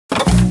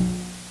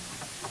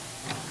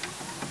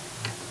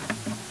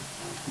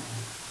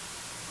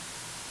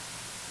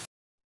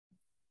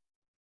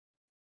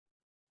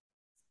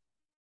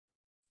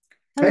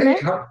Hey,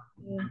 Hello.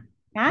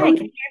 Hi, how, can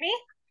you hear me?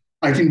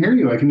 I can hear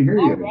you. I can hear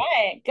All you.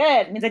 right,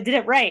 good. Means I did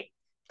it right.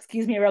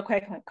 Excuse me real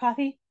quick.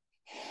 Coffee?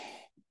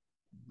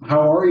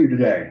 How are you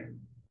today?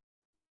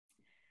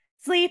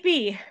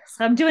 Sleepy.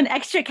 So I'm doing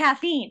extra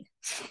caffeine.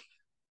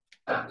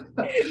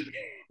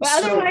 But So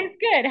otherwise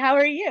good. How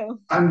are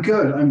you? I'm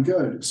good. I'm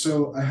good.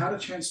 So I had a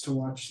chance to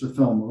watch the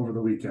film over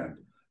the weekend.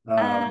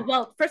 Um,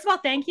 Well, first of all,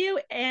 thank you.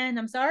 And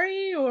I'm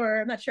sorry,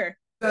 or I'm not sure.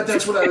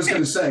 that's what I was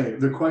going to say.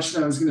 The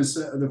question I was going to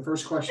say, the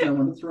first question I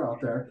want to throw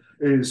out there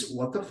is,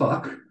 what the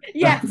fuck?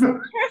 Yes,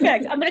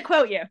 perfect. I'm going to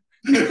quote you.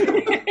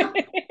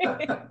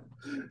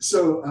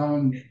 So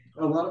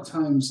a lot of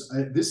times,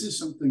 this is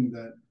something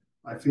that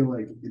I feel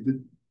like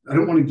I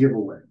don't want to give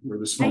away where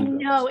this I film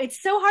know goes.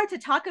 it's so hard to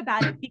talk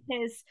about it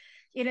because,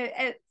 you know,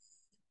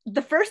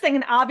 the first thing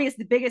and obvious,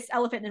 the biggest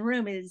elephant in the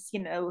room is,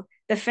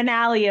 the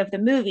finale of the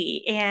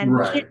movie, and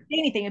we can't Right. say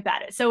anything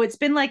about it. So it's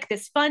been like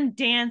this fun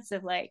dance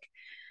of like,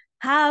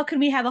 how can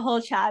we have a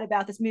whole chat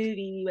about this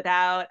movie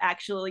without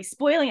actually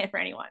spoiling it for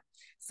anyone?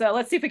 So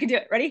let's see if we can do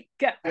it. Ready?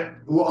 Go.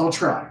 Well, I'll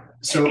try.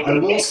 So I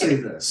will say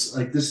this: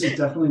 like, this is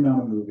definitely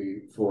not a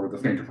movie for the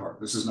faint of heart.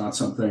 This is not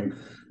something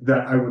that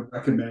I would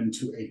recommend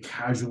to a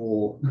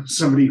casual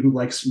somebody who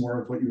likes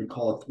more of what you would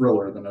call a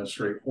thriller than a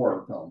straight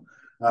horror film.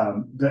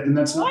 And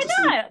that's not Why to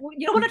say, not?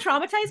 You don't want to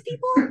traumatize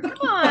people?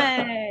 Come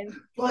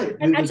on. but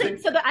And the actually,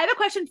 thing, I have a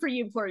question for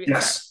you before we get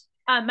started.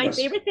 yes, My yes.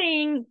 favorite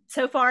thing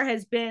so far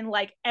has been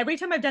like every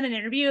time I've done an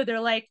interview, they're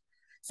like,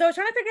 "So I was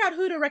trying to figure out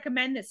who to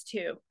recommend this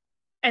to,"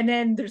 and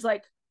then there's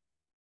like,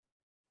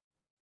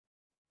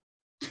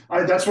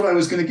 That's what I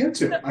was going to get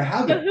 "So, to. I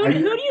have so it. who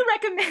do you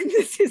recommend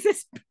this? Is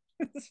this?"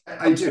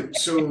 I do.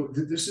 So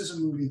this is a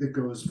movie that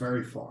goes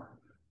very far,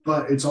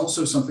 but it's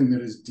also something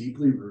that is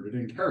deeply rooted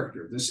in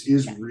character. This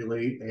is Yeah,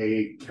 really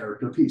a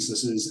character piece.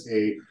 This is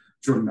a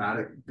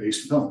dramatic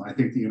based film. I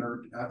think the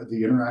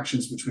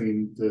interactions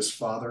between this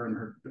father and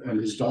her and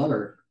his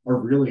daughter are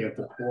really at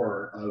the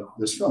core of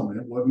this film,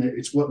 and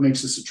it's what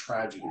makes this a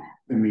tragedy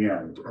in the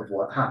end of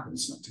what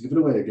happens. Not to give it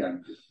away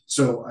again.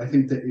 So I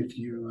think that if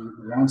you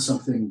want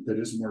something that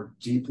is more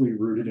deeply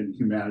rooted in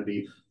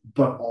humanity,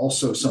 but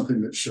also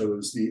something that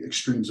shows the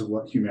extremes of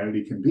what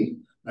humanity can be,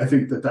 I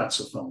think that that's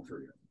a film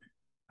for you.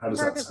 How does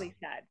that sound? perfectly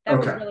said. That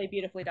was Okay, really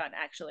beautifully done,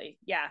 actually.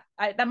 Yeah,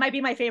 that might be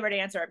my favorite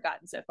answer I've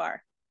gotten so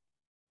far.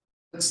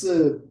 that's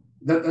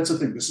the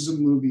thing. This is a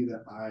movie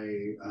that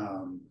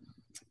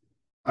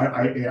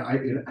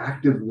it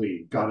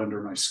actively got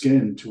under my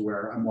skin to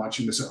where I'm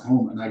watching this at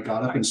home, and I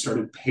got up and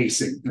started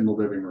pacing in the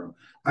living room.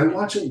 I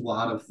watch a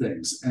lot of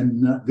things,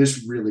 and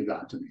this really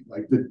got to me.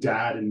 Like, the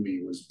dad in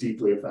me was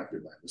deeply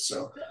affected by this.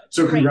 So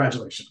Great,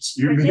 congratulations,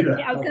 you great. made And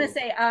a I was hell gonna of a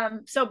say,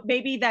 so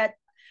maybe that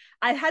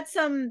I had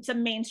some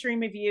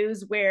mainstream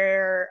reviews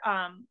where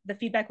the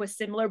feedback was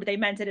similar, but they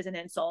meant it as an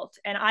insult,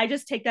 and I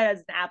just take that as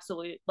an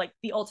absolute, like,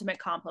 the ultimate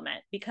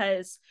compliment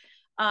because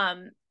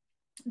um,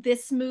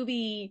 this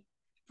movie,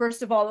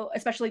 first of all,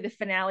 especially the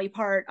finale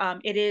part,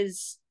 it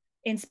is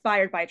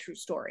inspired by a true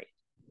story.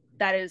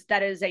 That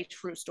is a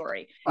true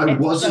story, I and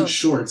wasn't so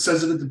sure. It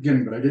says it at the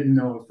beginning, but I didn't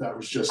know if that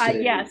was just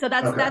yeah, a so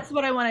that's okay. that's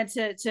what I wanted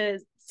to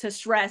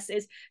stress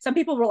is some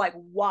people were like,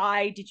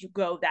 why did you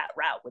go that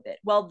route with it?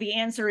 Well, the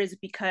answer is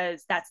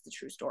because that's the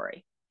true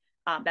story.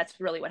 That's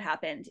really what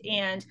happened.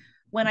 And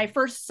when I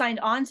first signed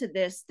on to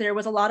this, there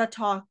was a lot of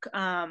talk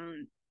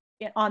on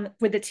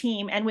with the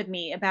team and with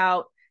me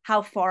about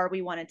how far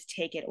we wanted to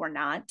take it or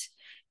not.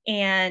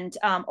 And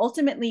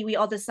ultimately, we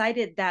all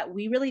decided that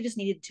we really just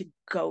needed to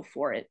go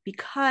for it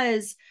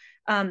because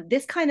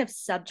this kind of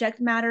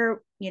subject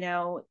matter,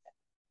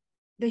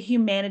 the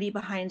humanity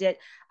behind it.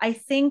 I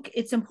think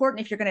it's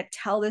important if you're going to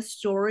tell this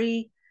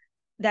story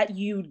that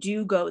you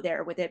do go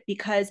there with it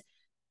because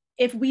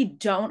if we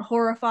don't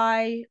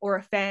horrify or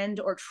offend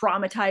or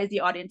traumatize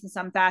the audience in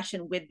some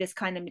fashion with this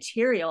kind of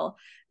material,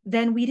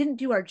 then we didn't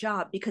do our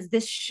job because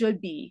this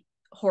should be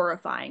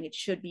horrifying. It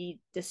should be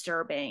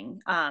disturbing.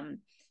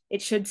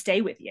 It should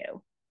stay with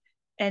you.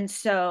 And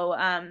so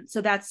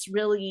that's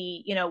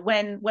really,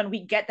 when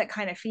we get that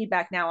kind of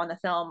feedback now on the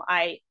film,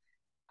 I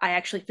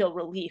actually feel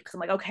relief because I'm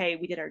like, okay,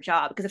 we did our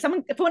job. Because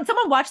if when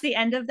someone watched the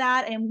end of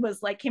that and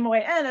was like, came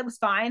away, that was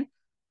fine.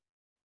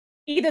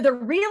 Either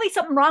there's really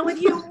something wrong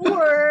with you,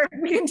 or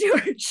we didn't do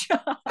our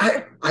job.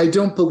 I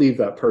don't believe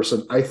that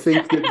person. I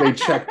think that they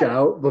checked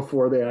out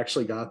before they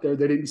actually got there.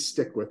 They didn't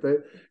stick with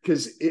it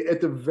because at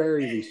the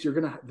very least,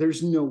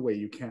 there's no way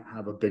you can't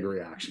have a big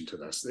reaction to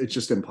this. It's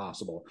just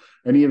impossible.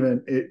 And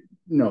even it,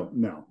 no,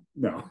 no,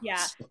 no.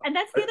 Yeah, and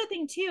that's the other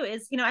thing too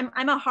is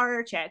I'm a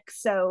horror chick,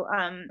 so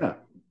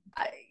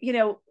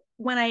Yeah,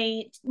 when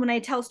I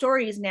tell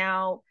stories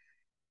now,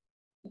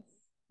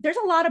 there's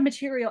a lot of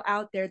material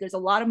out there. There's a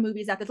lot of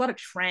movies out there. There's a lot of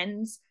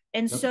trends.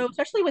 And yep. so,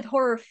 especially with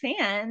horror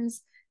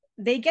fans,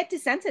 they get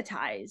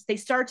desensitized. They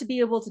start to be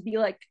able to be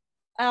like,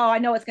 oh, I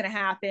know what's going to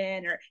happen.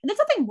 And there's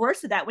nothing worse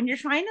than that. When you're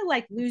trying to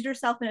like lose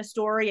yourself in a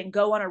story and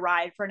go on a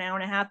ride for an hour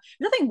and a half,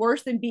 there's nothing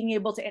worse than being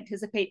able to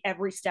anticipate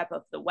every step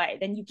of the way.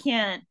 Then you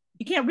can't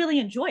really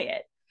enjoy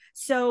it.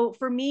 So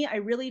for me, I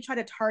really try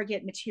to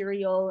target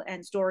material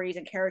and stories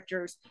and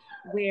characters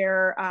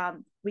where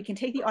we can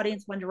take the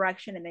audience one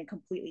direction and then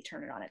completely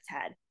turn it on its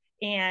head.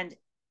 And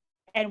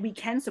we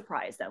can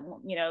surprise them.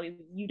 You know,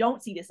 you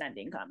don't see this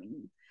ending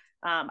coming.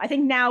 I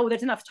think now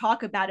there's enough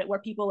talk about it where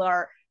people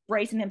are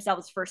bracing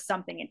themselves for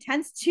something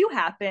intense to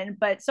happen,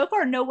 but so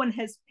far no one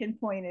has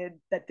pinpointed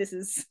that this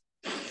is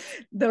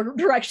the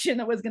direction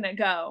that was going to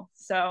go.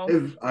 So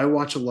If I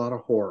watch a lot of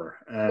horror,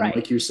 and right,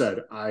 like you said,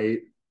 I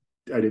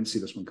didn't see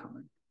this one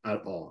coming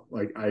at all.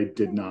 Like I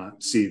did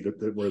not see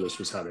that where this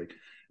was heading.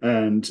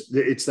 And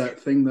it's that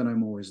thing that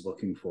I'm always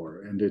looking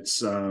for. And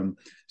it's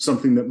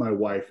something that my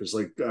wife is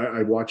like,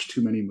 I watch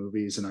too many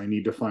movies and I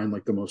need to find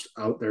like the most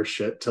out there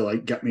shit to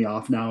like get me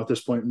off now at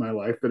this point in my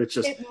life. But it's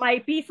just, it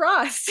might be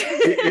Frost.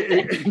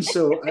 and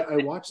so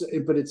I watched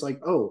it, but it's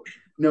like, oh,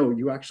 no,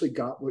 you actually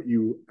got what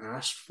you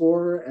asked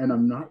for. And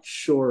I'm not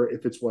sure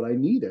if it's what I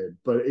needed,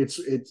 but it's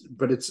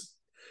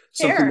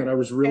something that I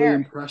was really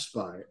impressed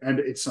by. And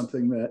it's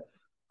something that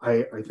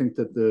I think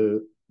that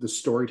the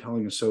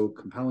storytelling is so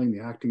compelling, the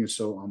acting is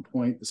so on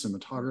point, the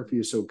cinematography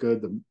is so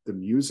good, the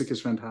music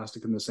is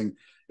fantastic in this thing.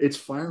 It's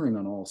firing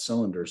on all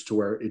cylinders to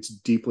where it's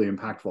deeply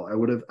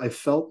impactful. I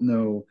felt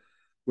no,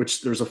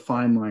 which there's a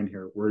fine line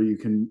here where you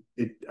can,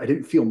 I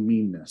didn't feel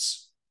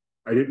meanness.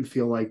 I didn't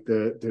feel like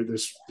there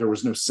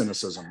was no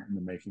cynicism in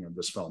the making of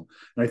this film.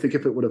 And I think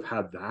if it would have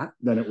had that,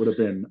 then it would have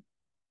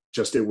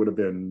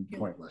been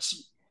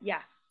pointless.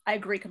 Yeah, I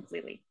agree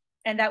completely.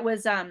 And that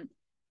was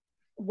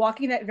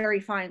walking that very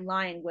fine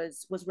line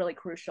was really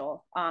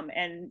crucial,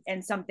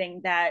 and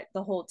something that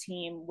the whole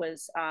team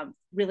was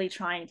really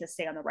trying to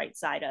stay on the right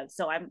side of.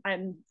 So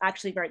I'm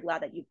actually very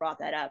glad that you brought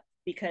that up,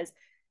 because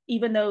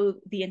even though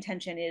the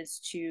intention is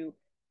to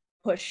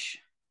push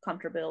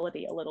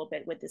comfortability a little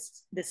bit with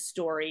this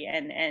story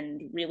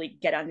and really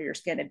get under your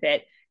skin a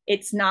bit,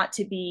 it's not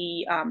to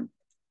be in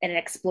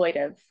an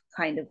exploitive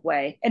kind of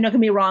way. And don't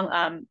get me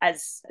wrong,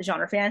 as a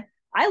genre fan,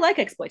 I like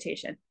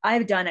exploitation.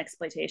 I've done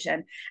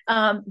exploitation,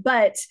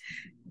 but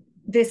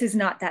this is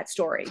not that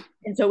story.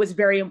 And so it was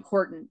very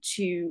important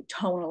to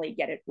tonally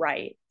get it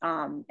right.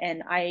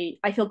 And I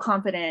feel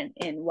confident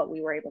in what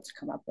we were able to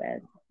come up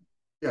with.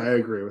 Yeah, I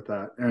agree with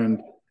that.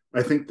 And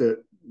I think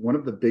that one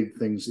of the big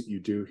things that you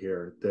do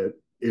here that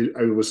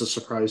it was a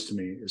surprise to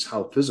me is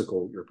how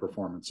physical your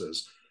performance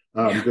is.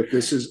 That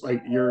this is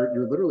like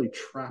you're literally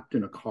trapped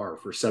in a car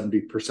for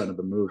 70% of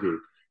the movie,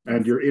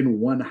 and you're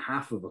in one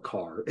half of a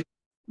car.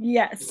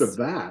 Yes. Of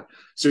that.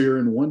 So you're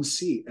in one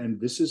seat,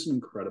 and this is an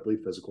incredibly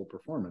physical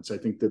performance. I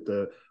think that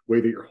the way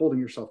that you're holding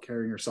yourself,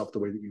 carrying yourself, the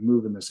way that you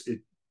move in this,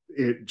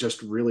 it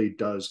just really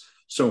does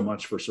so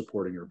much for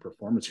supporting your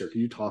performance here.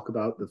 Can you talk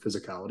about the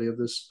physicality of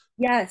this?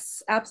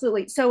 Yes,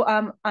 absolutely. So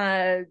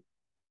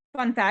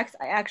fun fact,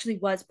 I actually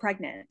was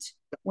pregnant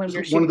when we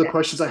were shooting. One of the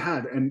questions I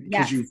had, and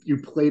because yes. you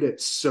played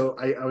it so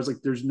I was like,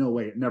 there's no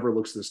way, it never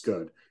looks this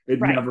good. It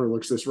right. never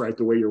looks this right.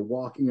 The way you're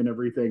walking and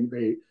everything,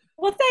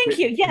 well, thank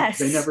you. Yes.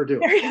 They never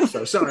do.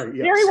 So sorry.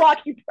 Yes. Very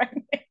walking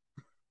pregnant.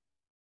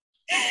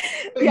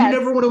 You yes.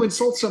 never want to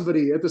insult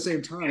somebody at the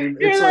same time.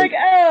 You're it's like,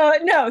 oh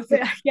no,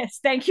 yes,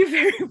 thank you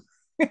very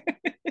much.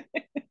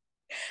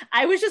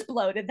 I was just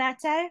bloated that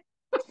day.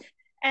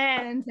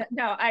 And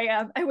no,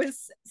 I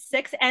was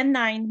 6 and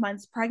 9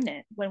 months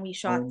pregnant when we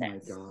shot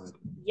this. Oh my God.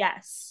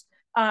 Yes.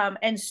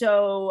 And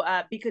so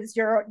because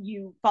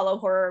you follow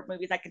horror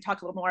movies, I can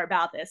talk a little more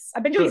about this.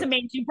 I've been doing some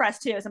mainstream press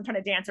too, so I'm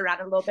trying to dance around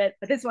it a little bit,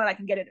 but this one I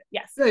can get it.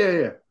 Yes.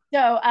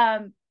 Yeah.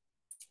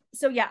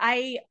 So yeah,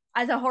 I,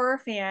 as a horror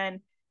fan,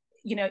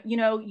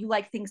 you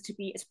like things to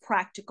be as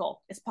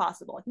practical as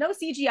possible. Like no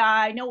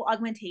CGI, no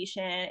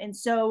augmentation. And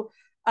so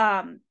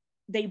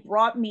they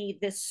brought me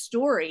this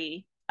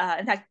story.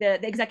 In fact,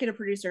 the executive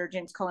producer,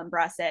 James Cullen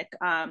Brasic,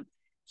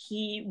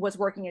 he was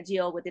working a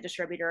deal with the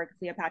distributor,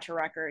 Cleopatra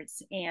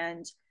Records,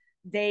 and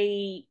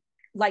they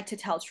like to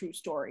tell true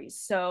stories.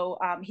 So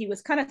he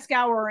was kind of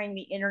scouring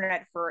the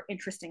internet for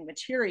interesting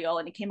material,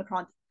 and he came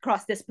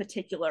across this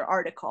particular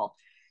article.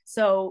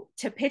 So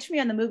to pitch me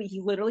on the movie,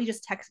 he literally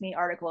just texted me an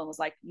article and was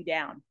like, "You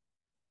down?"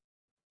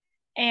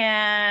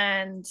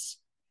 And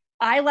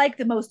I like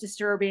the most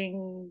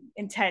disturbing,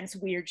 intense,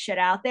 weird shit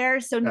out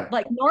there. So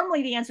like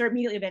normally the answer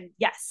immediately been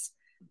yes,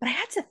 but I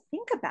had to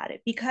think about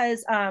it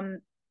because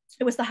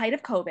it was the height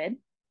of COVID,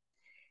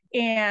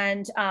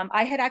 and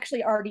I had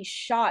actually already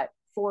shot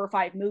 4 or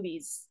 5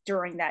 movies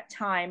during that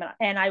time,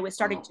 and I was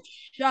starting to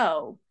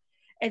show,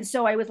 and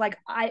so I was like,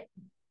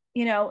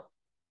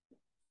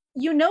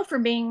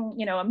 from being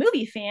a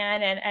movie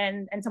fan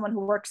and someone who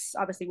works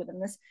obviously within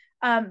this,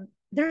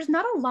 there's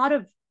not a lot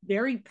of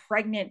very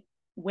pregnant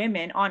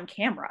women on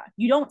camera.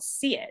 You don't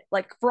see it.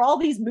 Like for all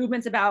these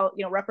movements about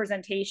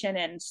representation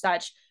and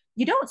such,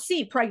 you don't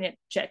see pregnant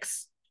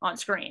chicks on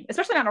screen,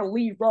 especially not a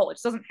lead role. It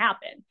just doesn't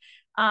happen.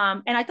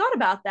 And I thought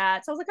about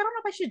that, so I was like, I don't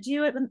know if I should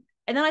do it. And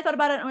then I thought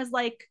about it and I was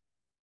like,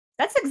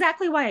 that's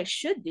exactly why I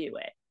should do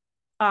it.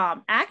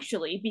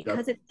 Actually,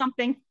 because it's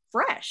something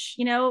fresh.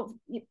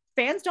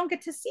 Fans don't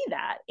get to see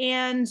that.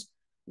 And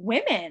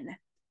women,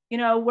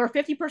 we're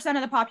 50%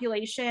 of the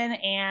population,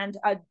 and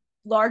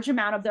large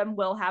amount of them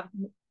will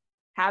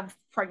have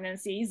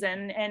pregnancies,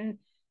 and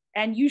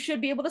you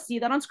should be able to see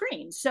that on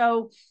screen.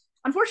 So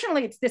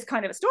unfortunately, it's this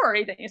kind of a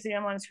story that you see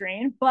them on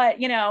screen, but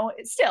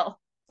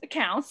it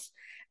counts.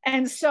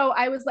 And so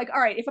I was like,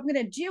 all right, if I'm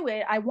going to do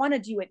it, I want to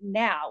do it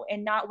now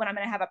and not when I'm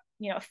going to have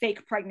a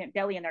fake pregnant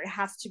belly in there. It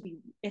has to be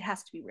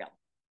real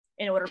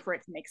in order for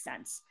it to make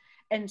sense.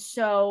 And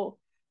so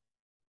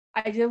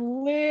I did a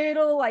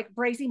little like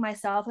bracing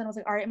myself, and I was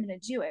like, all right, I'm going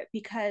to do it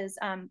because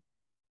I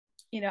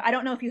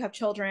don't know if you have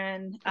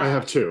children. I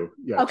have two.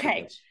 Yeah.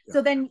 Okay. Yeah.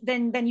 So then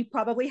you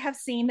probably have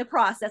seen the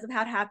process of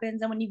how it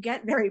happens. And when you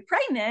get very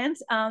pregnant,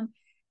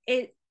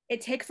 it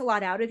takes a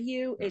lot out of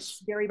you. Yes.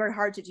 It's very, very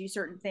hard to do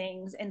certain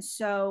things. And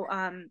so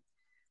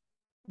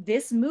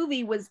this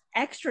movie was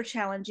extra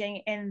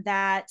challenging in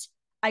that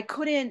I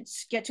couldn't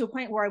get to a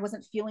point where I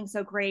wasn't feeling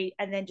so great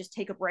and then just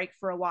take a break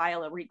for a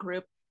while or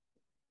regroup.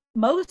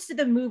 Most of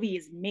the movie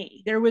is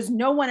me. There was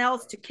no one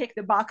else to kick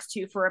the box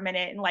to for a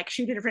minute and like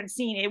shoot a different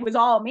scene. It was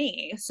all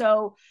me.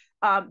 So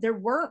there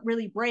weren't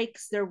really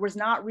breaks. There was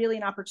not really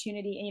an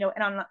opportunity,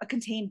 and on a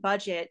contained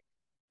budget,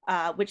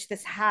 which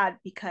this had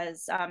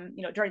because,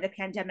 during the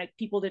pandemic,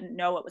 people didn't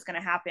know what was going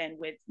to happen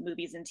with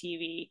movies and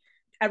TV.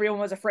 Everyone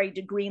was afraid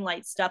to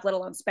greenlight stuff, let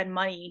alone spend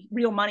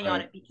real money on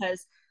it,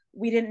 because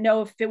we didn't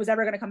know if it was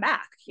ever going to come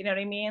back. You know what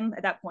I mean?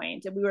 At that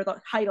point, and we were at the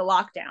height of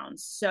lockdowns.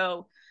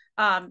 So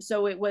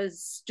it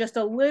was just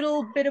a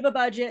little bit of a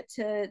budget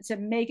to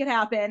make it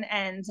happen.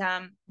 And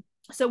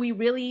so we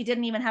really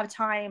didn't even have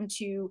time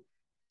to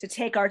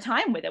take our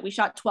time with it. We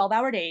shot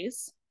 12-hour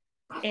days.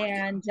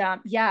 And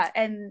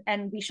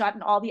and we shot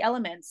in all the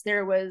elements.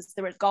 There was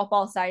golf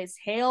ball size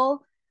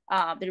hail.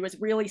 There was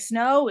really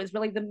snow. It was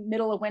really the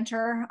middle of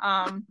winter.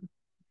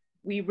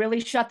 We really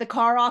shut the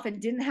car off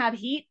and didn't have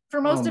heat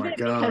for most of it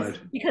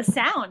because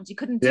sound, you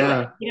couldn't do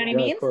it. You know what I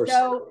mean?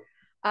 So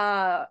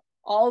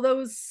all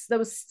those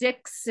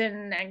sticks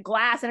and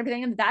glass and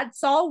everything, and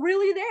that's all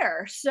really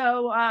there.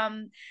 So I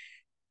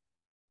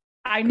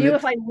knew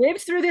if I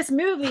lived through this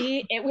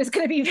movie, it was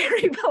going to be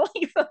very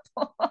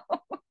believable.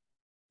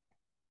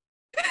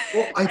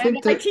 Well, I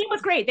think my team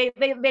was great. They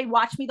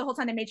watched me the whole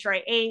time. They made sure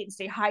I ate and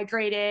stay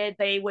hydrated.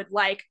 They would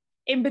like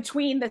in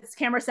between the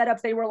camera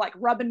setups, they were like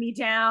rubbing me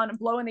down and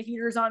blowing the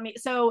heaters on me.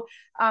 So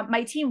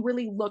my team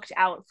really looked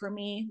out for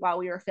me while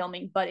we were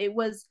filming, but it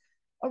was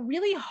a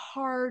really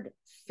hard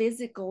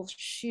physical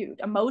shoot.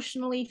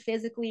 Emotionally,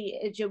 physically,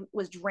 it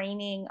was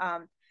draining.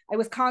 I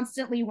was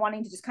constantly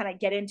wanting to just kind of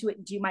get into it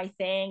and do my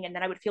thing. And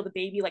then I would feel the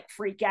baby like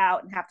freak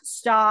out and have to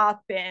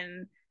stop.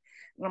 And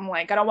I'm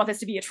like, I don't want this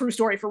to be a true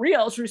story for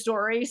real, true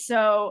story.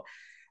 So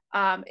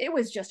it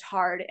was just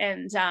hard.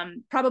 And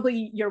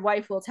probably your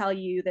wife will tell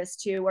you this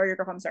too, or your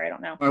girlfriend, I'm sorry, I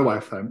don't know. My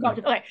wife.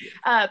 Okay.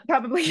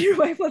 Probably your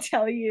wife will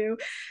tell you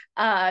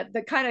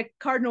the kind of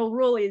cardinal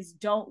rule is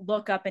don't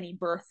look up any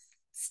birth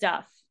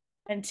stuff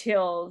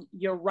until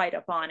you're right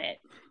up on it.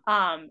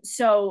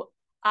 So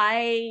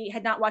I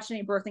had not watched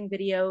any birthing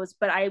videos,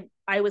 but I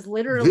was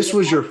literally. This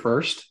was your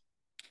first?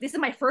 This is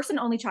my first and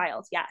only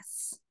child.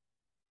 Yes.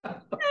 I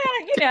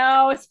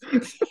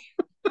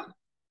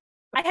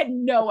had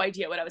no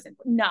idea what I was in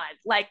for. None.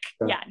 Like,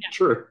 no.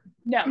 Sure.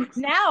 No.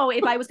 Now,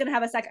 if I was going to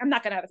have a second, I'm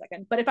not going to have a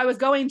second, but if I was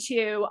going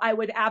to, I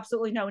would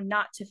absolutely know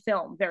not to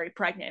film very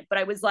pregnant. But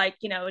I was like,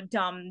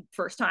 dumb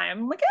first time.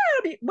 I'm like,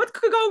 what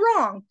could go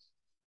wrong?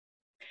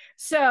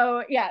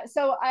 So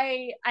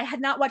I had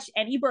not watched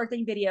any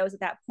birthing videos at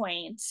that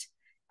point,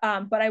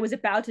 but I was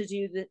about to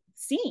do the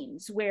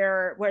scenes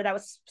where that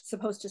was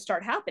supposed to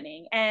start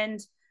happening. And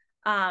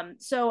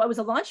so it was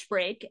a lunch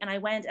break, and I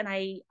went and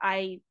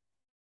I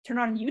turned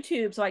on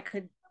YouTube so I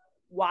could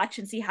watch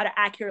and see how to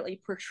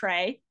accurately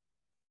portray.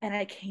 And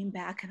I came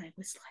back and I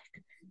was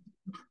like,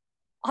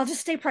 I'll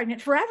just stay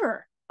pregnant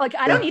forever. Like,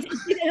 I don't need to,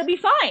 it'll be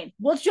fine.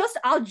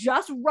 I'll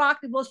just rock.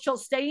 She'll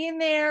stay in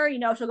there,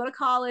 she'll go to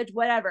college,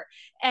 whatever.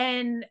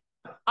 And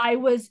I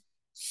was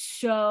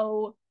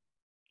so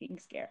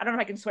scared. I don't know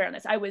if I can swear on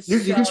this. I was you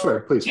can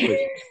swear, please.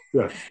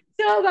 Yeah.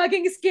 So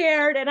fucking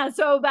scared. And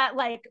so that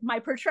like my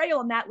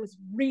portrayal in that was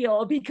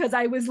real, because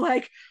I was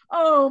like,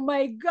 oh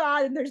my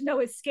God, and there's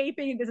no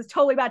escaping. This is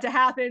totally about to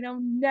happen. Oh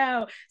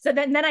no. So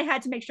then I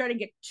had to make sure I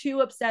didn't get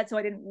too upset, so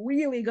I didn't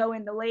really go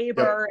into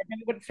labor and then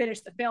wouldn't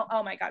finish the film.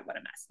 Oh my God, what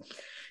a mess.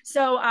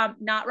 So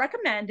not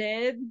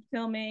recommended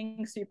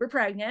filming super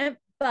pregnant,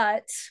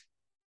 but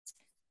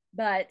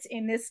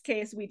in this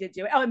case we did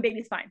do it. Oh, and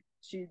baby's fine.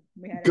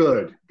 We had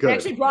good. I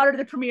actually brought her to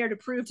the premiere to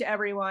prove to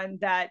everyone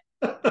that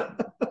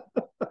it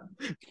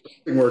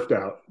worked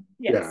out.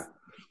 Yes. Yeah.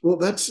 Well,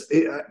 that's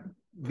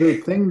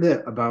the thing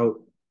that about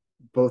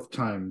both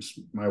times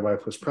my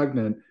wife was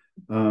pregnant,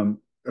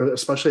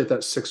 especially at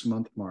that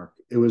 6-month mark,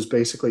 it was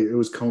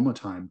coma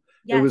time.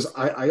 It was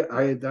Yes.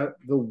 I that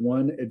the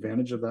one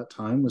advantage of that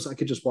time was I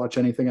could just watch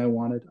anything I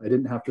wanted. I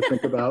didn't have to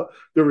think about,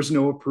 there was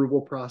no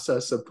approval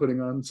process of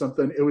putting on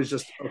something. It was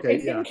just I okay,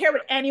 yeah. didn't care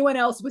what anyone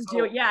else was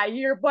doing. Oh, Yeah,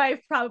 your wife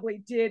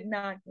probably did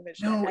not give a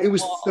shit no, at all.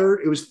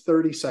 it was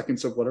 30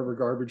 seconds of whatever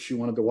garbage she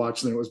wanted to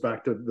watch, and then it was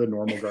back to the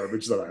normal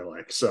garbage that I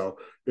like. So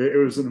it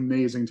was an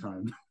amazing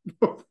time.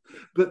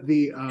 But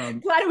the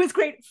Glad it was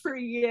great for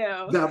you.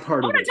 I that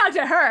part of want it. to talk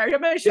to her.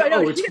 I'm going to show Yeah,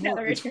 you. No, oh, she didn't know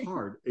it's everything.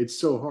 hard. It's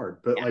so hard.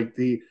 But Yeah. like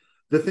the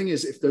thing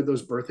is, if they're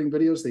those birthing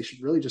videos, they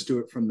should really just do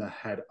it from the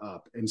head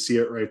up and see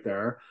it right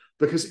there,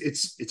 because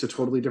it's a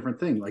totally different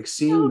thing. Like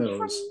seeing So those,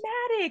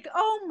 traumatic.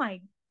 Oh my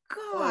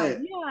God.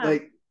 but Yeah.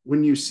 like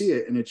when you see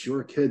it and it's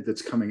your kid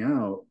that's coming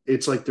out,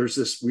 it's like there's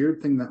this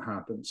weird thing that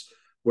happens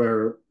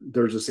where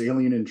there's this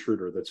alien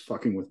intruder that's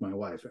fucking with my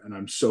wife, and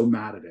I'm so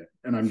mad at it,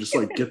 and I'm just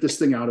like, get this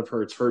thing out of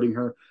her, it's hurting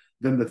her.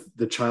 Then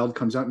the child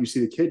comes out and you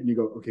see the kid and you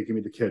go, okay, give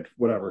me the kid,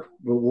 whatever,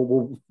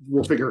 we'll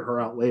figure her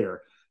out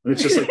later. And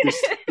it's just like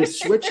this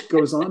switch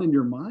goes on in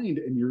your mind,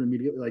 and you're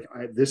immediately like,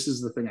 this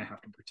is the thing I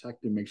have to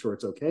protect and make sure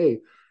it's okay.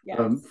 Yes.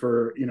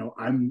 For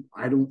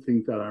I don't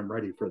think that I'm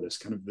ready for this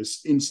kind of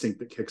this instinct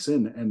that kicks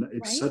in, and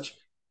it's Right. such,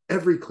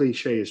 every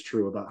cliche is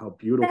true about how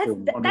beautiful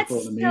and wonderful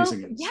and So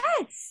amazing it is.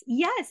 yes,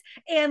 yes.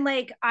 And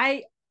like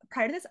I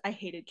prior to this, I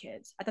hated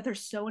kids. I thought they're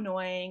so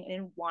annoying and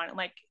didn't want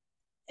like,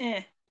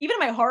 even in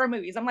my horror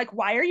movies, I'm like,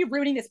 why are you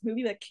ruining this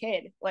movie with a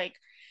kid? Like,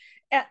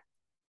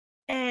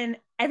 and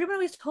everyone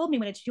always told me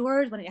when it's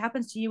yours, when it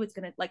happens to you, it's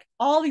gonna like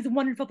all these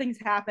wonderful things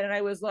happen. And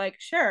I was like,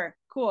 sure,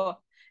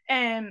 cool.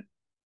 And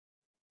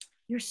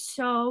you're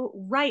so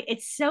right.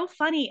 It's so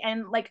funny.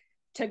 And like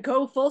to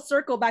go full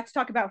circle back to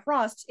talk about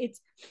Frost,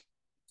 it's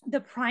the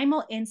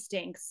primal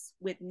instincts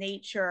with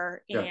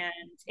nature Yeah,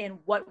 and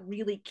what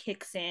really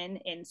kicks in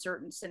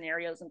certain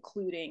scenarios,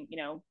 including,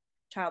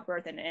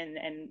 childbirth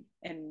and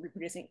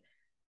reproducing.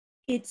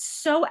 It's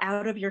so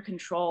out of your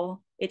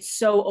control. It's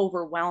so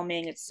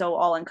overwhelming. It's so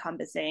all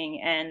encompassing.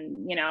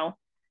 And,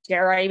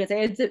 dare I even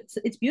say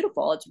it's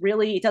beautiful. It's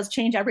really, it does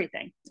change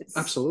everything. It's,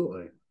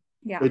 absolutely.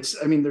 yeah. It's,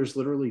 I mean, there's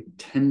literally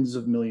tens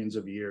of millions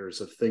of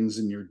years of things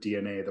in your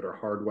DNA that are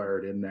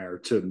hardwired in there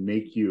to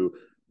make you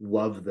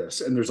love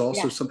this. And there's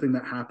also Yeah. something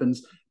that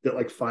happens that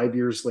like 5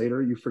 years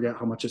later, you forget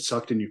how much it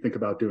sucked and you think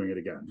about doing it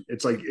again.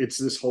 It's like, it's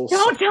this whole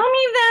Don't cycle. tell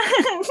me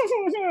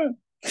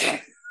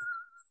that.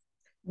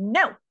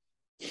 No.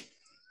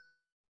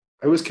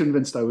 I was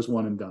convinced I was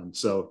one and done.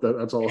 So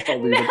that's all,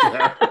 I'll leave it to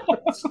that.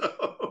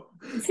 So.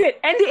 That's it.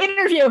 End the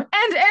interview.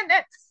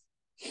 End.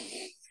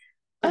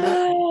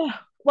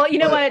 Well, you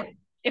know what?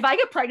 If I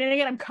get pregnant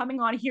again, I'm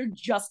coming on here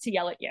just to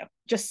yell at you.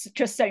 Just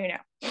so you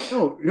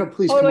know. No,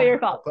 please. Totally your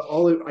fault. But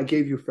I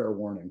gave you fair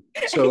warning.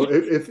 So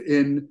if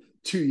in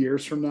 2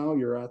 years from now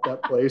you're at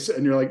that place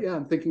and you're like, yeah,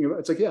 I'm thinking about it,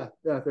 it's like, yeah,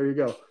 there you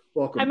go.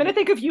 Welcome. I'm gonna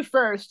think of you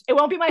first. It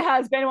won't be my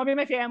husband. It won't be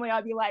my family.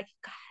 I'll be like,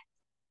 God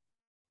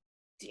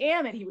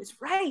damn it, he was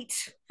right.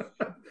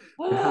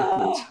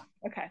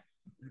 Okay.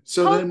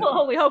 So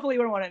hopefully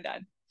we're one and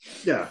done.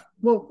 Yeah.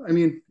 Well, I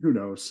mean, who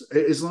knows?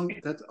 As long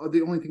that's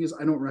the only thing is,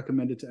 I don't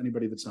recommend it to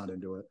anybody that's not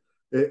into it.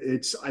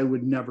 It's I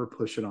would never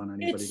push it on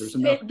anybody.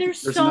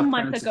 There's so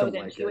much that goes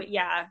into it.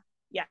 Yeah.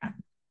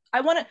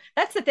 I want to.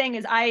 That's the thing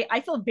is,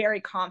 I feel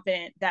very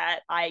confident that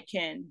I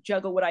can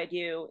juggle what I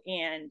do,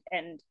 and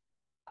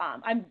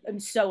I'm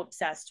so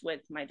obsessed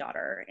with my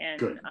daughter,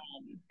 and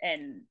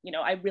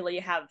I really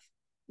have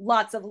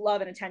lots of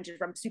love and attention.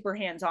 I'm super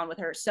hands on with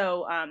her,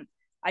 so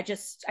I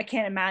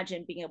can't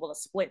imagine being able to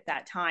split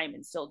that time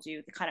and still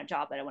do the kind of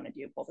job that I want to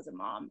do, both as a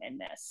mom and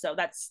this. So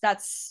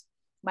that's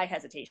my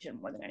hesitation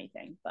more than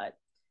anything. But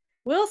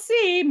we'll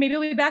see. Maybe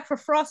we'll be back for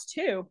Frost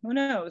too. Who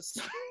knows?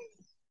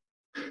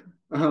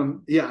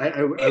 Yeah,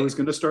 I was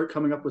going to start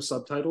coming up with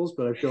subtitles,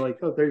 but I feel like,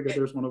 oh, there you go.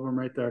 There's one of them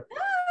right there.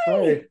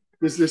 Hi,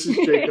 this is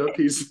Jacob.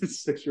 He's a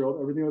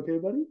 6-year-old. Everything okay,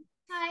 buddy?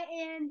 Hi,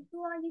 and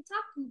who are you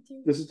talking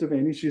to? This is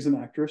Devanny. She's an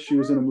actress. She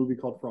was in a movie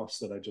called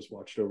Frost that I just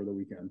watched over the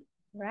weekend.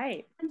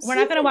 Right. We're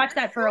not going to watch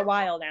that for a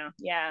while now.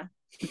 Yeah.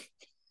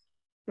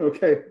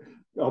 Okay.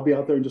 I'll be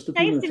out there in just a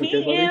few minutes. Nice to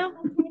meet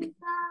you.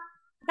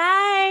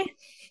 Bye.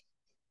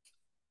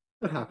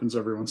 That happens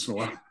every once in a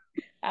while.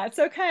 That's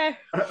okay.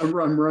 I'm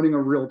running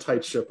a real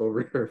tight ship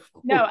over here.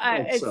 No,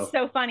 it's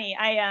so funny.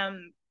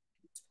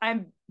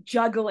 I'm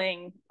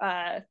juggling.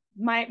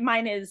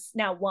 Mine is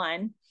now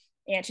 1,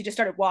 and she just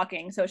started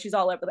walking, so she's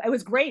all over. It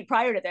was great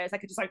prior to this. I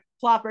could just like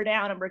plop her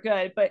down and we're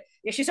good. But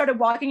yeah, she started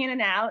walking in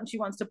and out, and she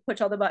wants to push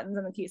all the buttons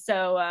and the keys.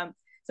 So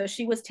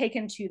she was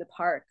taken to the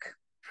park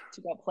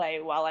to go play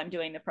while I'm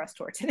doing the press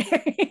tour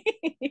today.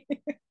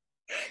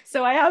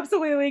 So I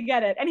absolutely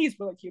get it. And he's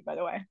really cute, by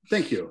the way.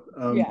 Thank you.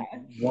 Yeah.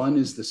 1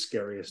 is the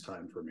scariest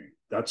time for me.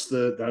 That's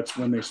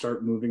when they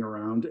start moving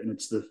around, and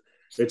it's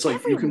like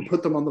everywhere. You can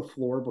put them on the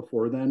floor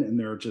before then, and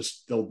they'll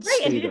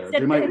stay there.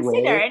 They might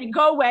roll there and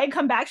go away,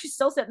 come back. She's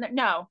still sitting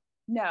there.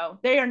 No,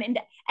 they are and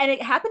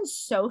it happens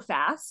so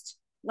fast.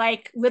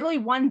 Like literally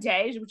one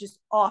day, she was just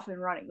off and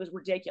running. It was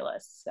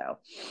ridiculous. So.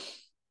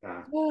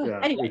 Yeah.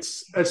 Anyway.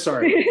 It's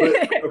sorry,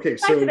 but okay.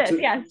 So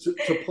to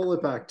to pull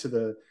it back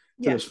to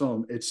this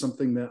film. It's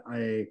something that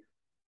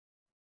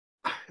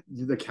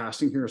the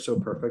casting here is so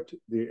perfect.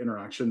 The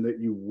interaction that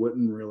you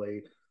wouldn't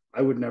really,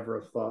 I would never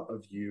have thought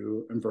of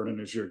you and Vernon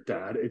as your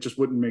dad. It just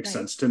wouldn't make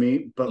sense to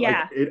me. But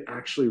like, it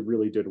actually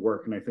really did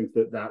work. And I think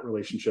that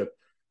relationship,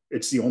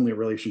 it's the only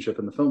relationship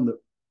in the film that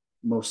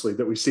mostly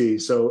that we see.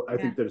 So I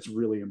think that it's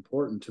really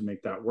important to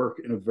make that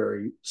work in a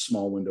very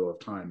small window of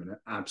time. And it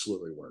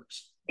absolutely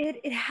works.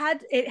 It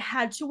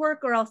had to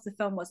work, or else the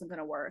film wasn't going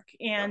to work.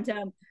 And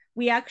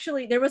we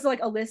actually, there was like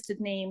a list of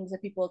names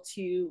of people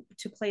to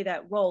play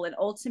that role, and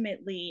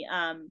ultimately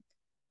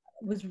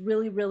was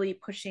really, really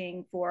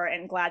pushing for,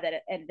 and glad that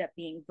it ended up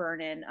being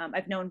Vernon.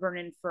 I've known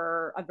Vernon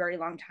for a very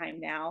long time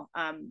now.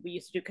 We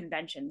used to do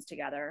conventions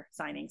together,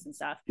 signings and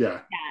stuff.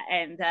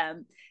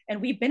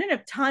 And we've been in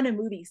a ton of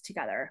movies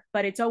together,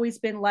 but it's always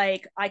been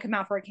like, I come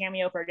out for a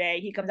cameo for a day,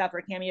 he comes out for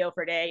a cameo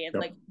for a day, and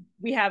like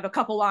we have a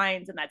couple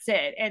lines and that's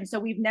it. And so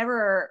we've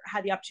never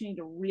had the opportunity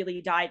to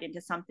really dive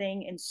into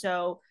something. And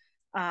so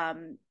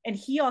and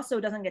he also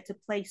doesn't get to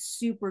play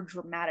super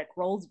dramatic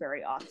roles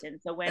very often,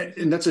 so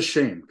and that's a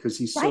shame, because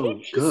he's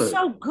so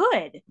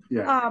good.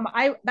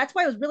 That's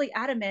why I was really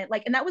adamant,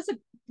 like, and that was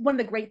one of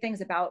the great things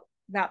about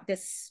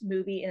this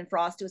movie in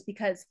Frost, was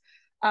because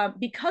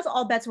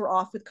all bets were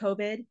off with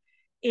COVID,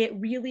 it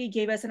really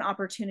gave us an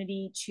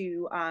opportunity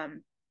to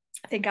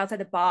think outside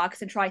the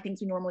box and try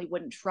things we normally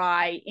wouldn't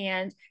try,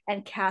 and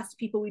cast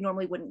people we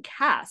normally wouldn't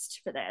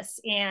cast for this.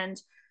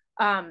 And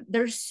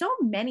there's so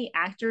many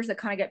actors that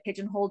kind of get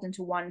pigeonholed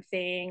into one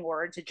thing,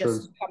 or to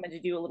just come in to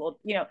do a little,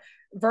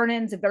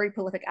 Vernon's a very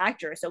prolific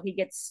actor, so he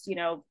gets,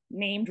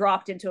 name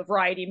dropped into a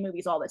variety of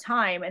movies all the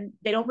time, and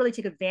they don't really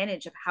take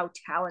advantage of how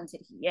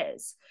talented he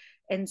is.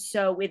 And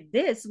so with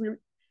this,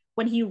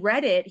 when he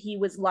read it, he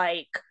was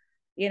like,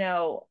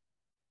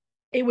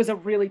 it was a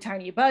really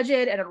tiny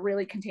budget and a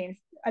really contained,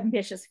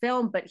 ambitious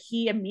film, but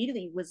he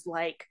immediately was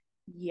like,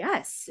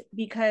 yes,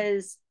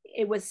 because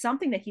it was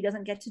something that he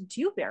doesn't get to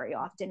do very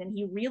often, and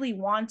he really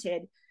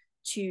wanted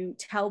to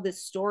tell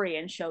this story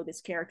and show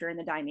this character and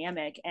the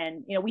dynamic.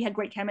 And we had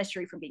great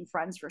chemistry from being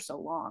friends for so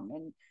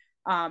long,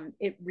 and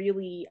it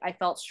really, I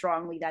felt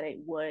strongly that it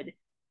would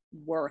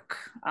work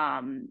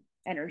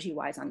energy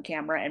wise on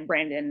camera. And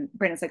Brandon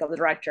Segal, the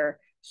director,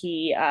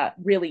 he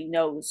really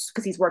knows,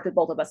 because he's worked with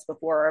both of us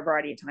before a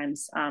variety of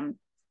times.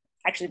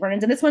 Actually,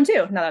 Vernon's in this one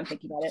too, now that I'm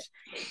thinking about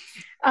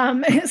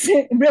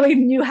it. Really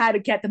knew how to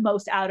get the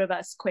most out of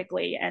us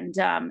quickly. And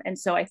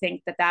so I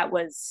think that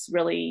was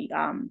really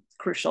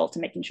crucial to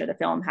making sure the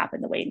film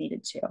happened the way it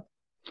needed to.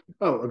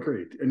 Oh,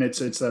 agreed. And it's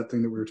that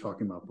thing that we were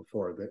talking about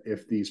before, that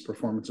if these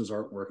performances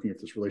aren't working, if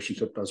this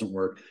relationship doesn't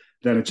work,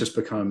 then it just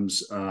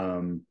becomes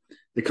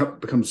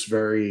becomes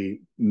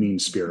very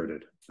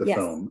mean-spirited, the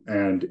film.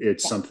 And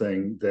it's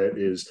something that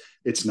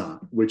it's not,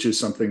 which is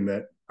something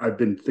that I've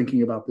been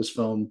thinking about this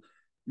film,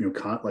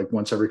 like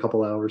once every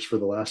couple hours for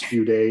the last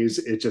few days.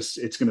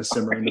 It's going to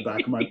simmer in the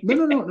back of my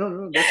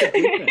no, that's a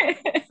good thing.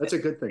 That's a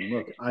good thing.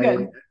 Look,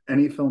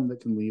 any film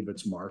that can leave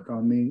its mark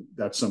on me,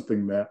 that's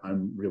something that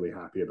I'm really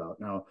happy about.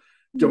 Now,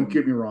 don't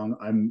get me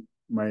wrong,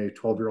 my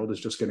 12-year-old is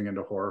just getting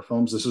into horror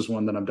films. This is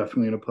one that I'm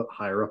definitely going to put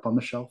higher up on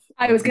the shelf.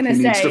 I was going to say,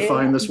 he needs to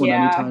find this one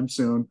anytime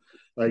soon.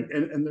 Like,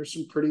 and there's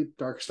some pretty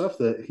dark stuff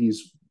that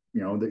he's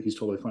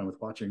totally fine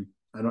with watching.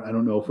 I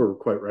don't know if we're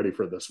quite ready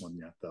for this one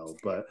yet, though,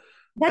 but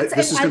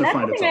this is going to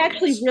find its audience. I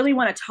actually really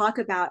want to talk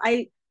about.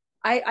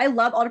 I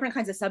love all different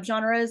kinds of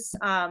subgenres,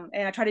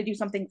 and I try to do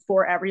something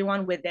for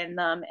everyone within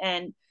them.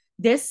 And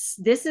this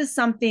is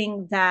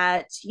something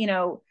that,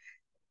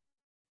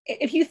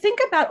 if you think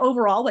about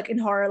overall, like in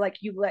horror, like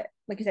you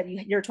said,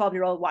 your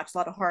 12-year-old watched a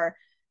lot of horror.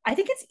 I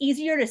think it's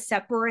easier to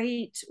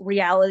separate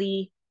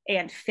reality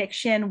and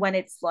fiction when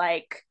it's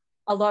like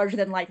a larger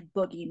than life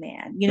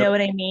boogeyman. You know what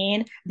I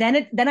mean?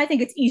 Then I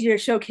think it's easier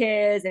to show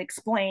kids and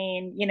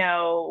explain,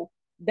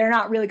 they're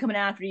not really coming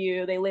after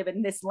you. They live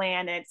in this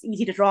land, and it's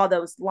easy to draw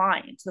those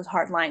lines, those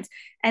hard lines.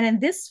 And in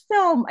this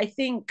film, I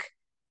think,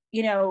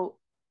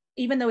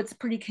 even though it's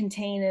pretty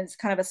contained and it's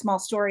kind of a small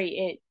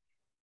story,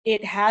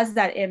 it has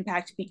that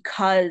impact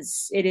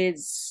because it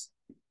is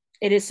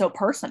so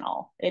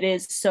personal. It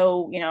is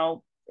so,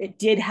 it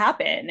did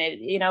happen.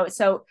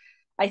 So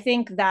I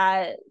think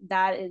that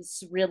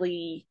is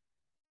really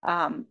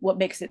what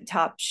makes it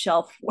top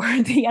shelf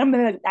worthy. I'm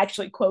going to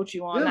actually quote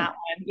you on that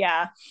one.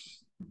 Yeah.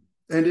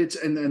 And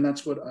and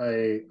that's what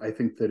I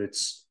think, that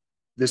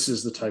this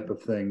is the type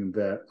of thing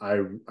that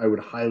I would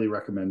highly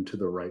recommend to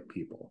the right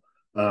people,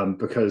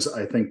 because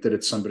I think that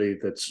it's somebody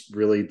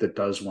that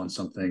does want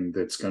something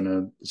that's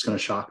gonna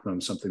shock them,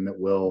 something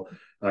that'll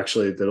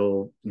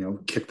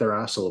kick their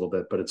ass a little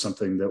bit, but it's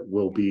something that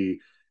will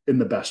be in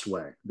the best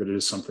way, that it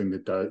is something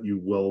that you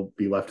will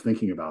be left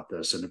thinking about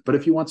this. But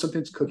if you want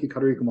something that's cookie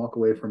cutter, you can walk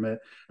away from it.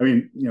 I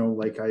mean,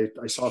 like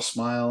I saw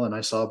Smile and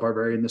I saw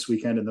Barbarian this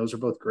weekend, and those are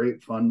both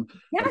great, fun,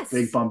 like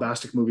big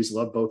bombastic movies.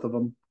 Love both of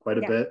them quite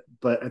a bit.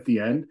 But at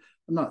the end,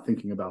 I'm not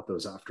thinking about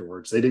those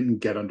afterwards. They didn't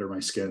get under my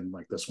skin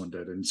like this one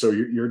did. And so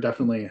you're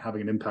definitely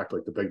having an impact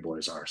like the big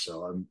boys are.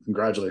 So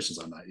congratulations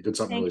on that. You did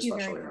something really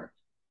special here.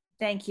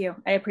 Thank you.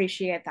 I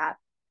appreciate that.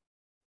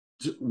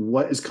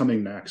 what is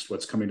coming next,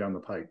 what's coming down the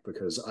pike,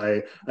 because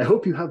I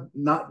hope you have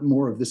not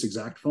more of this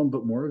exact film,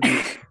 but more of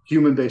these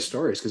human-based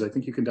stories, because I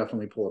think you can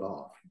definitely pull it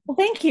off. Well,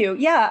 thank you.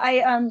 Yeah,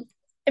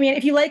 I mean,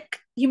 if you like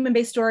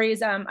human-based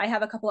stories, I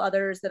have a couple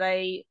others that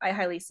I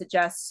highly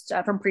suggest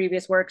from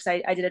previous works.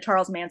 I did a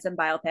Charles Manson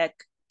biopic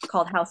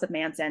called House of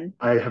Manson.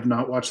 I have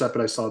not watched that,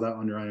 but I saw that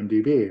on your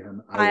IMDb,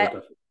 and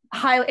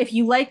if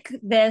you like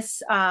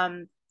this,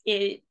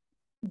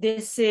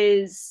 this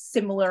is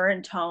similar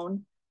in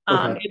tone.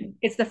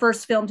 It's the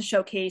first film to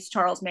showcase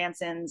Charles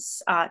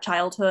Manson's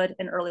childhood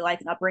and early life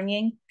and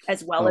upbringing,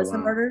 as well as the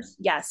murders.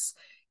 Yes,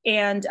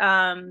 and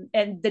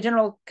the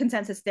general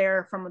consensus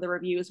there from the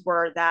reviews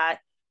were that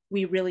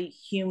we really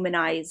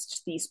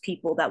humanized these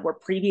people that were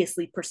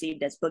previously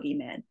perceived as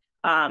boogeymen.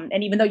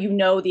 And even though you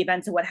know the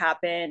events of what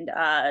happened,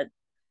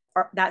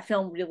 that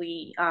film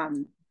really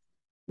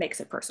makes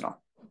it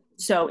personal.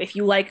 So if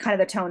you like kind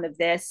of the tone of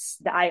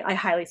this, I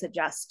highly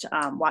suggest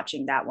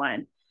watching that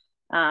one.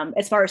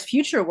 As far as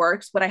future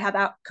works, what I have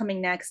out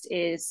coming next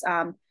is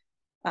a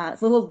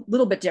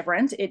little bit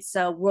different. It's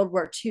a World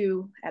War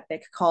II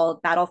epic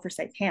called Battle for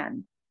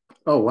Saipan.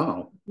 Oh,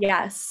 wow.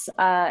 Yes.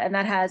 And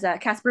that has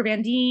Casper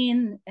Van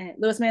Dien, and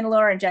Louis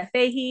Mandylor, and Jeff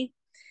Fahey.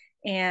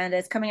 And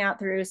it's coming out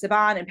through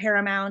Saban and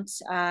Paramount.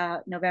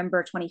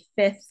 November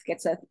 25th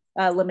gets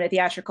a limited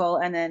theatrical,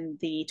 and then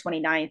the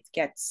 29th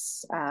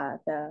gets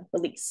the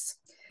release.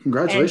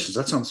 Congratulations.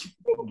 That sounds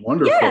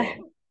wonderful.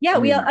 Yeah, I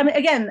mean,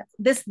 again,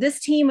 this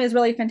team is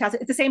really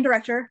fantastic. It's the same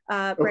director,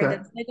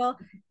 Brandon Snigel,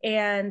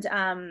 and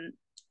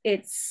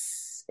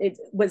it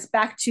was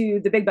back to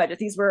the big budget.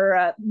 These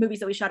were movies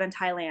that we shot in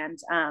Thailand,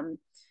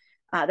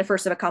 the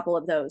first of a couple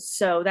of those.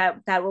 So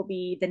that will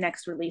be the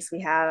next release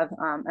we have.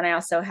 And I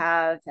also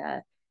have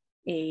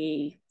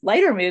a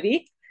lighter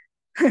movie,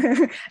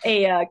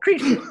 a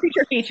creature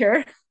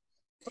feature.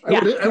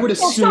 I would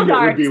assume it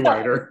would be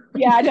lighter.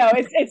 Yeah, no,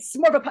 it's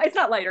more of it's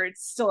not lighter.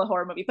 It's still a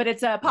horror movie, but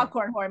it's a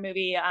popcorn horror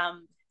movie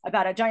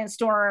about a giant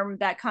storm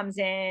that comes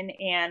in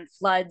and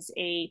floods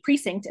a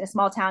precinct in a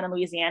small town in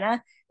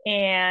Louisiana.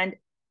 And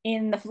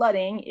in the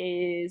flooding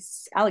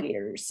is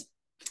alligators.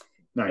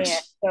 Nice.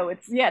 And so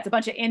it's a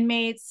bunch of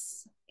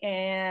inmates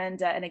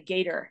and a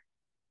gator.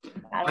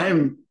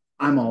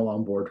 I'm all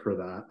on board for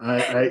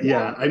that.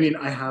 Yeah. I mean,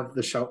 I have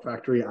the Shout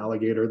Factory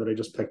alligator that I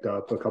just picked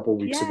up a couple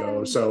weeks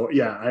ago. So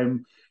yeah, I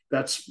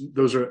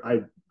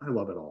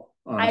love it all.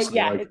 Honestly.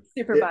 It's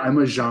super fun. I'm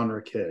a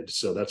genre kid,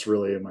 so that's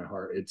really in my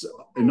heart. It's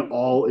in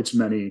all its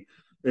many,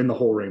 in the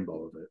whole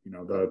rainbow of it. You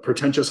know, the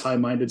pretentious,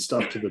 high-minded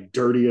stuff to the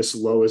dirtiest,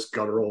 lowest,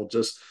 guttural,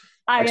 just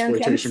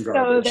exploitation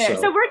garbage.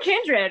 So we're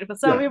kindred.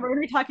 So we're going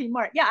to be talking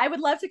more. Yeah, I would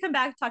love to come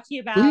back and talk to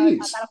you about Battle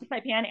for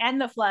Saipan and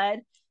The Flood.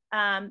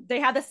 They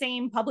have the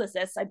same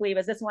publicist, I believe,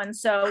 as this one.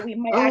 So we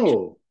might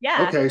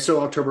okay.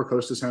 So October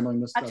Coast is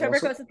handling this. October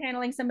Coast is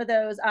handling some of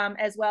those,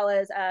 as well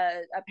as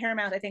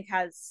Paramount, I think,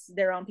 has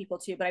their own people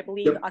too. But I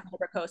believe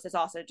October Coast is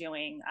also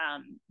doing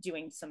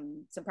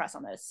some press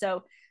on this.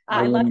 So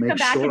I'd love to come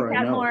back and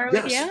chat more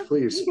with you. Yes,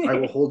 please. I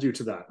will hold you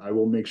to that. I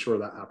will make sure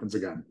that happens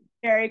again.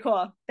 Very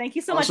cool. Thank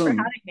you so much for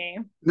having me.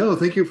 No,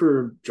 thank you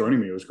for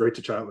joining me. It was great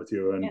to chat with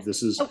you. And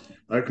this is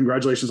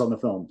congratulations on the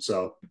film.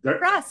 So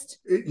Trust.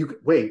 You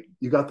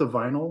got the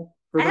vinyl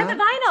for that? I have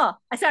the vinyl.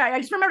 I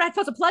just remembered I was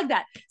supposed to plug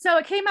that. So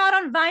it came out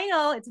on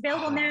vinyl. It's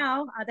available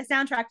now, the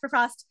soundtrack for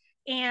Frost.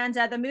 And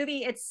the movie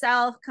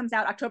itself comes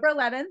out October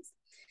 11th.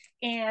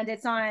 And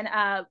it's on,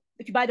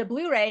 if you buy the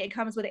Blu-ray, it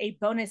comes with a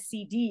bonus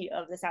CD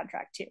of the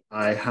soundtrack too.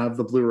 I have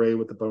the Blu-ray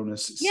with the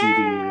bonus CD,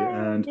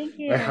 and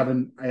I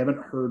haven't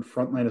heard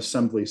Frontline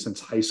Assembly since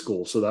high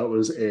school, so that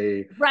was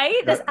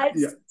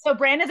So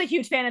Brandon's a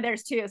huge fan of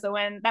theirs too. So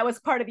when that was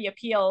part of the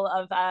appeal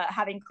of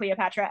having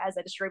Cleopatra as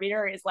a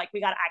distributor, is like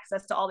we got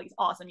access to all these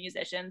awesome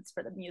musicians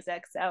for the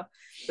music. So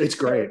it's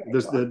great.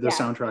 The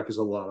soundtrack is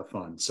a lot of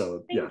fun.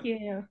 So thank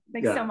you.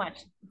 Thanks so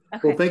much.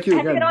 Okay. Well, thank you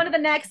again. I have to get on to the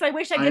next. I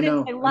wish I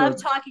didn't. I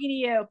love talking to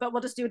you, but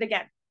we'll just do it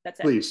again. That's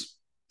it. Please.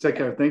 Take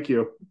care. Thank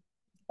you.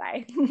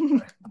 Bye.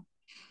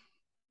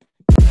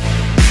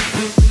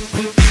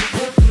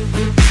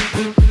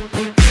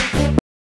 Bye.